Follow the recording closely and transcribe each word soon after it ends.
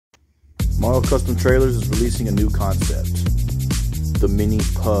Morrow Custom Trailers is releasing a new concept, the Mini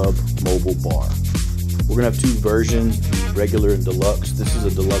Pub Mobile Bar. We're going to have two versions, the regular and deluxe. This is a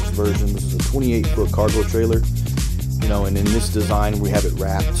deluxe version. This is a 28-foot cargo trailer, and in this design we have it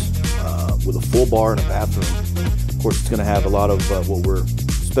wrapped with a full bar and a bathroom. Of course, it's going to have a lot of what we're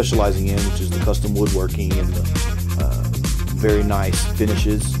specializing in, which is the custom woodworking and the very nice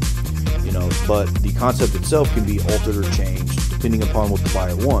finishes, but the concept itself can be altered or changed depending upon what the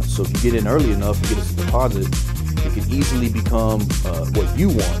buyer wants. So if you get in early enough and get us a deposit, it can easily become what you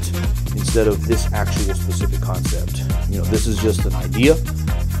want instead of this actual specific concept. This is just an idea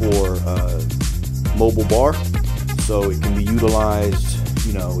for mobile bar, so it can be utilized.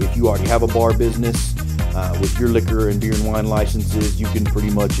 If you already have a bar business with your liquor and beer and wine licenses, you can pretty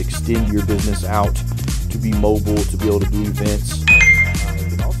much extend your business out to be mobile, to be able to do events. It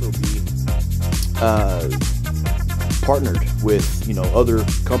can also be partnered with other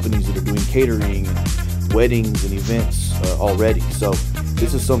companies that are doing catering and weddings and events already. So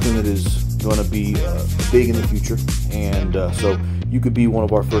this is something that is going to be big in the future, and so you could be one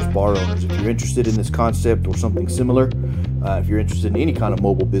of our first bar owners if you're interested in this concept or something similar. If you're interested in any kind of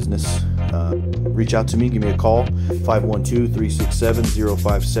mobile business, reach out to me. Give me a call,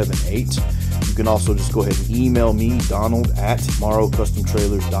 512-367-0578. You can also just go ahead and email me,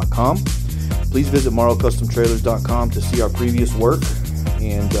 donald@morrowcustomtrailers.com. Please visit morrowcustomtrailers.com to see our previous work,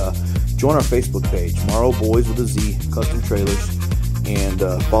 and join our Facebook page, Morrow Boys with a Z Custom Trailers, and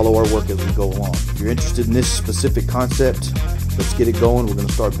follow our work as we go along. If you're interested in this specific concept, let's get it going. We're going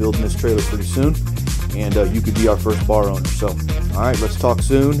to start building this trailer pretty soon, and you could be our first bar owner. So, all right, let's talk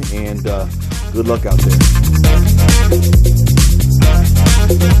soon, and good luck out there.